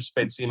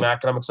participate, C-Mac,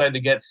 and I'm excited to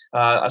get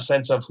a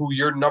sense of who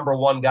your number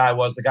one guy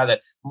was, the guy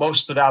that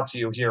most stood out to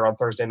you here on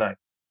Thursday night.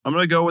 I'm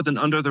going to go with an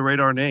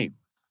under-the-radar name,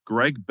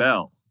 Greg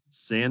Bell,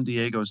 San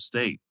Diego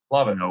State.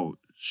 Love it.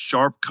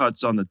 Sharp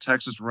cuts on the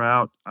Texas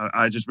route.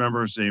 I just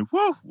remember saying,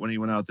 whoo, when he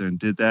went out there and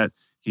did that.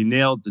 He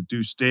nailed the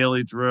Deuce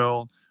Staley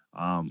drill.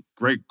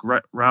 Great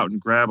route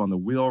and grab on the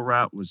wheel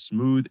route, was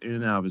smooth in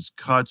and out of his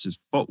cuts. His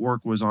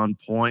footwork was on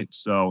point.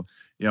 So,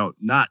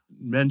 not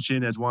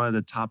mentioned as one of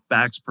the top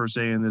backs per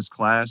se in this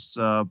class,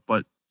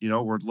 but,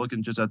 we're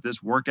looking just at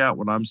this workout,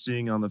 what I'm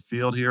seeing on the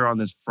field here on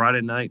this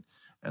Friday night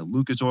at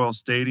Lucas Oil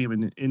Stadium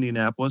in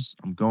Indianapolis.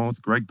 I'm going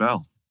with Greg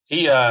Bell.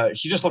 He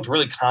just looked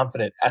really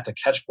confident at the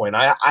catch point.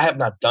 I have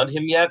not done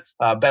him yet.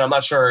 Ben, I'm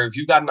not sure if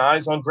you've gotten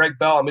eyes on Greg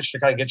Bell. I'm interested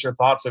to kind of get your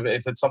thoughts if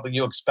it's something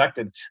you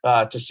expected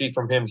to see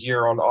from him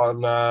here on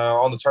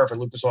the turf at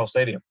Lucas Oil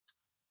Stadium.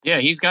 Yeah,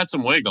 he's got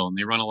some wiggle, and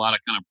they run a lot of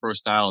kind of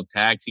pro-style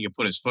attacks. He can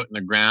put his foot in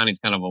the ground. He's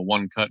kind of a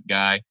one-cut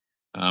guy.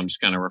 I'm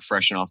just kind of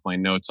refreshing off my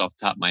notes off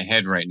the top of my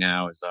head right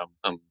now as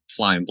I'm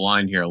flying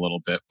blind here a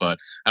little bit. But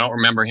I don't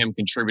remember him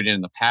contributing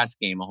in the pass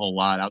game a whole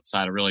lot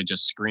outside of really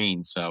just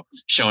screens. So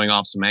showing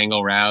off some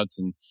angle routes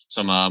and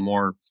some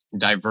more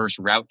diverse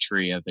route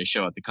tree that they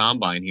show at the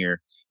combine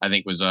here, I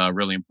think was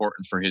really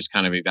important for his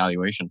kind of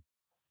evaluation.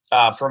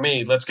 For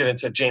me, let's get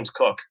into James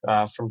Cook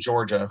from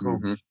Georgia,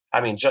 who,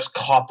 just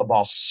caught the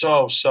ball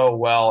so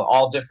well,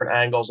 all different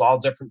angles, all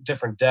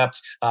different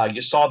depths.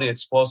 You saw the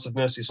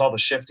explosiveness, you saw the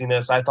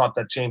shiftiness. I thought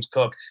that James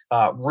Cook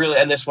really,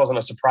 and this wasn't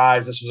a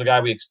surprise, this was a guy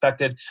we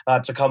expected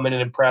to come in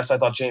and impress. I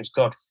thought James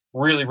Cook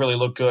really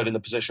looked good in the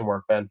position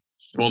work, Ben.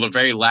 Well, the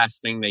very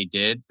last thing they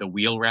did, the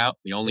wheel route,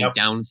 the only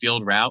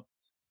downfield route,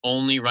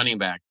 only running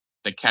back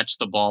to catch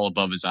the ball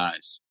above his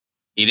eyes.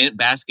 He didn't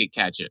basket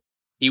catch it.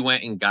 He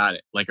went and got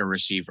it like a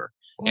receiver.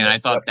 And I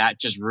thought that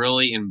just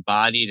really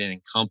embodied and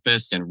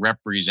encompassed and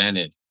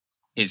represented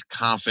his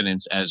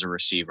confidence as a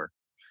receiver.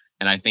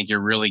 And I think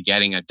you're really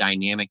getting a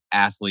dynamic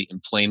athlete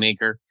and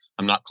playmaker.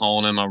 I'm not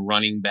calling him a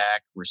running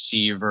back,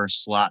 receiver,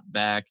 slot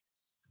back.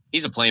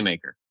 He's a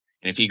playmaker.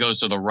 And if he goes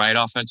to the right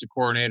offensive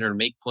coordinator to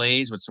make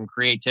plays with some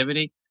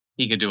creativity,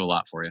 he could do a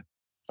lot for you.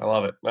 I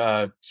love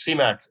it.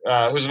 C-Mac,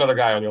 who's another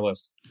guy on your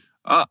list?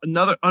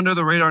 Another under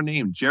the radar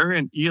name,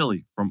 Jerrion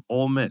Ealy from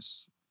Ole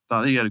Miss.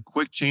 Thought he had a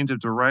quick change of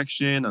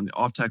direction on the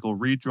off tackle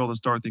read drill to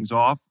start things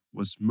off.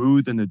 Was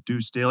smooth in the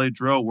Deuce Staley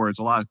drill, where it's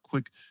a lot of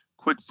quick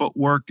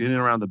footwork in and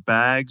around the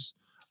bags.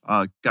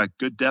 Got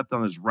good depth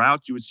on his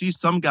routes. You would see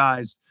some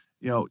guys,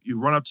 you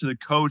run up to the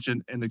coach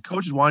and the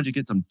coaches wanted you to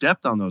get some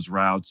depth on those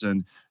routes.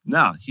 And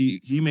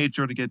he made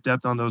sure to get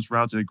depth on those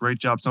routes. Did a great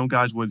job. Some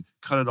guys would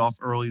cut it off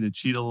early to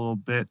cheat a little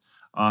bit.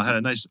 Had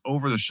a nice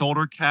over the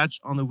shoulder catch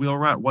on the wheel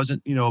route.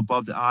 Wasn't,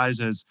 above the eyes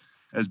as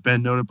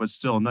Ben noted, but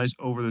still a nice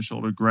over the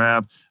shoulder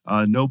grab.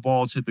 No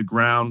balls hit the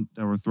ground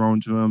that were thrown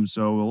to him.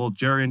 So a little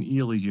Jerrion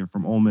Ealy here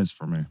from Ole Miss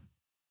for me.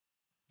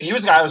 He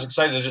was a guy I was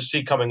excited to just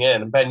see coming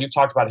in. And Ben, you've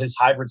talked about his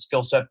hybrid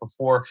skill set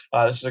before.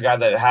 This is a guy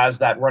that has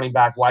that running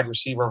back, wide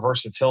receiver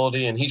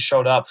versatility, and he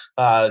showed up.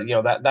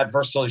 That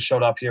versatility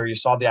showed up here. You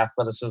saw the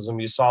athleticism,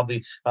 you saw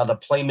the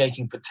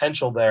playmaking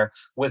potential there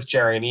with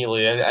Jerrion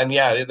Ealy, and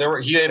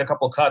he had a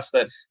couple of cuts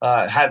that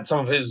had some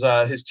of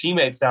his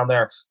teammates down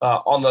there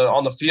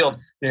on the field,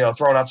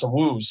 throwing out some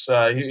woos.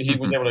 He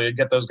was able to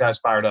get those guys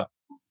fired up.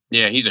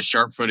 Yeah, he's a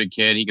sharp-footed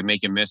kid. He could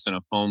make a miss in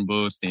a phone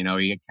booth.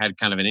 He had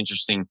kind of an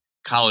interesting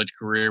college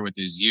career with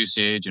his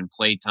usage and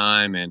play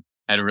time, and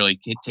had to really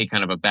take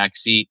kind of a back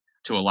seat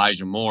to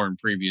Elijah Moore in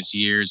previous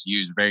years,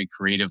 used very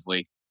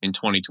creatively in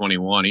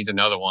 2021. He's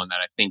another one that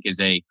I think is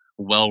a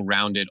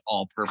well-rounded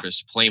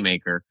all-purpose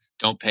playmaker.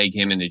 Don't peg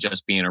him into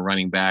just being a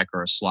running back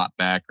or a slot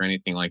back or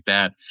anything like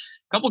that.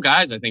 A couple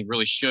guys I think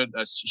really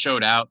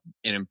showed out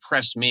and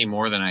impressed me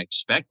more than I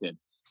expected.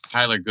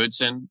 Tyler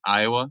Goodson,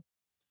 Iowa,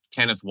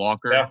 Kenneth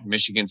Walker,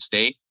 Michigan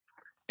State.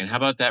 And how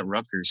about that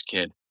Rutgers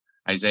kid?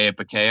 Isaiah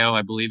Pacheco,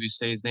 I believe you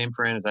say his name,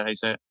 Fran. Is that how you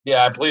say it?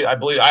 Yeah, I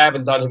believe I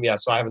haven't done him yet,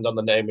 so I haven't done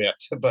the name yet.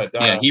 But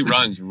he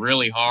runs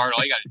really hard.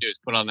 All you got to do is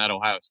put on that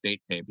Ohio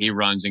State tape. He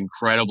runs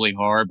incredibly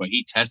hard, but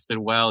he tested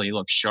well. He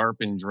looks sharp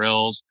in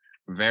drills.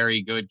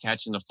 Very good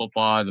catching the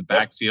football in the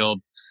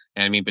backfield.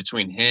 And I mean,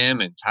 between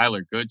him and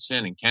Tyler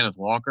Goodson and Kenneth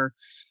Walker,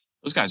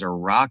 those guys are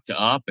rocked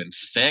up and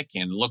thick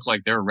and look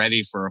like they're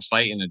ready for a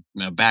fight in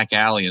a back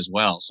alley as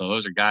well. So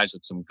those are guys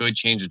with some good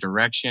change of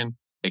direction,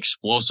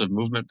 explosive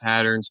movement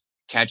patterns,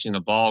 catching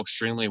the ball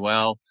extremely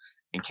well.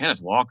 And Kenneth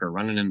Walker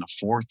running in the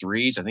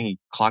 4.3s. I think he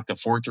clocked a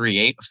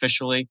 4.38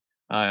 officially.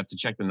 I have to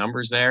check the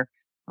numbers there.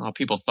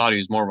 People thought he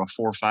was more of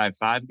a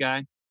 4.55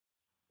 guy.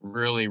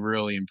 Really,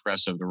 really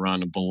impressive to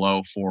run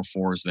below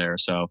 4.4s there.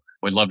 So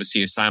we'd love to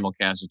see a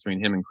simulcast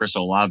between him and Chris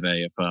Olave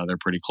if they're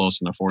pretty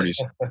close in the 40s.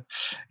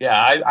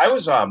 I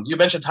was, you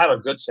mentioned Tyler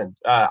Goodson.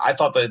 I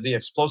thought that the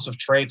explosive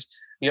traits,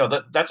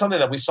 that's something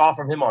that we saw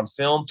from him on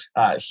film.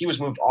 He was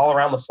moved all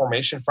around the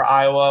formation for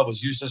Iowa,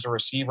 was used as a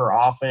receiver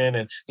often,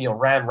 and,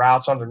 ran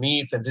routes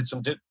underneath and did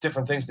some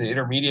different things in the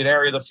intermediate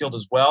area of the field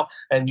as well.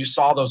 And you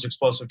saw those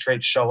explosive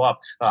traits show up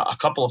a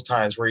couple of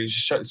times where you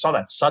saw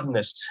that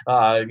suddenness,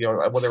 whether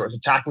it was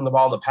attacking the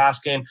ball in the pass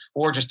game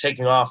or just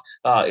taking off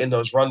in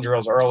those run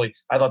drills early.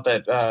 I thought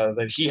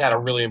that he had a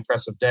really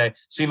impressive day.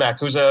 C-Mac,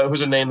 who's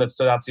a name that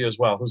stood out to you as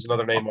well? Who's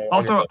another name?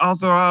 I'll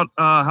throw out,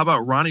 how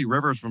about Ronnie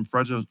Rivers from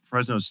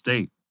Fresno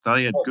State? Thought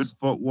he had good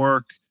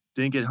footwork,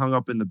 didn't get hung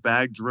up in the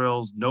bag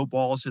drills, no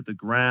balls hit the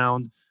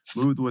ground,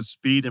 moved with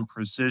speed and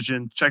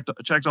precision,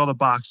 checked all the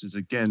boxes.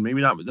 Again,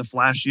 maybe not the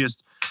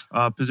flashiest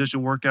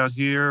position workout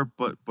here,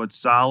 but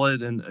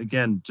solid. And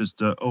again,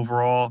 just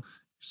overall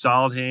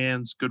solid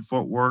hands, good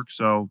footwork.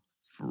 So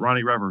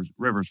Ronnie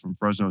Rivers from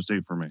Fresno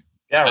State for me.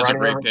 Yeah, that's a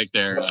great pick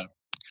there,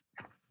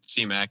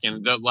 C-Mac.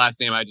 And the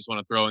last name I just want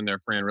to throw in there,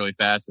 Fran, really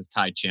fast is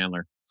Ty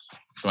Chandler,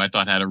 who I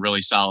thought had a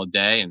really solid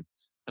day. And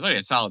I thought he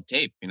had solid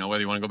tape, whether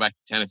you want to go back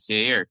to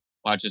Tennessee or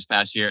watch this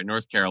past year at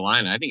North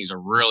Carolina. I think he's a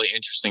really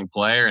interesting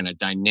player and a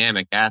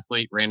dynamic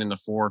athlete. Ran in the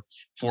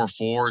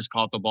 4.4s,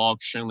 caught the ball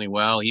extremely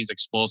well. He's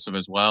explosive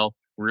as well.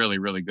 Really,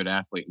 really good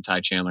athlete in Ty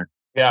Chandler.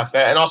 Yeah,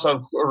 and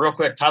also real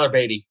quick, Tyler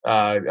Beatty,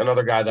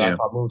 another guy that I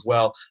thought moved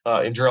well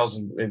in drills.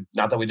 And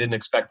not that we didn't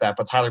expect that,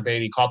 but Tyler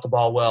Beatty caught the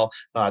ball well,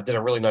 did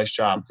a really nice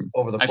job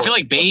over the course. I feel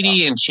like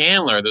Beatty and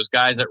Chandler, those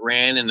guys that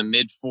ran in the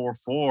mid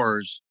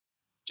 4.4s,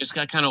 just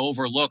got kind of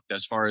overlooked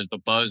as far as the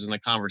buzz and the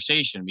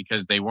conversation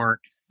because they weren't,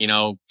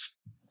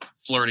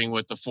 flirting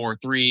with the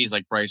 4.3s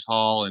like Bryce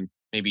Hall and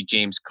maybe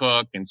James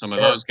Cook and some of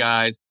those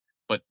guys.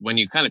 But when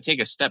you kind of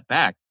take a step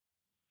back,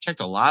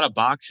 checked a lot of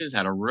boxes,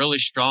 had a really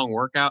strong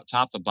workout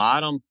top to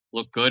bottom,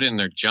 looked good in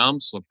their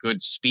jumps, looked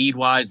good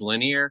speed-wise,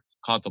 linear,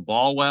 caught the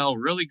ball well,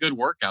 really good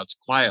workouts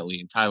quietly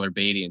in Tyler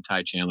Beatty and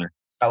Ty Chandler.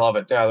 I love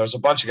it. Yeah, there's a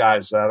bunch of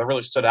guys that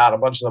really stood out. A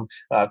bunch of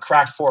them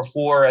cracked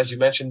 4.4, as you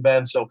mentioned,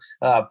 Ben. So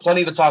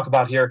plenty to talk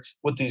about here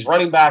with these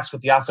running backs,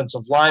 with the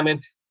offensive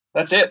linemen.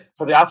 That's it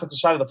for the offensive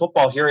side of the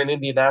football here in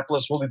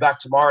Indianapolis. We'll be back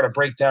tomorrow to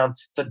break down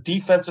the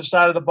defensive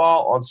side of the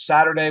ball. On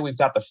Saturday, we've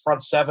got the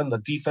front seven, the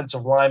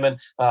defensive linemen,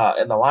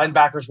 and the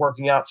linebackers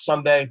working out.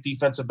 Sunday,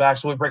 defensive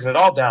backs. We'll be breaking it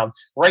all down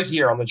right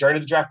here on the Journey to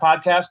the Draft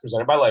podcast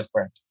presented by Life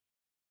Brand.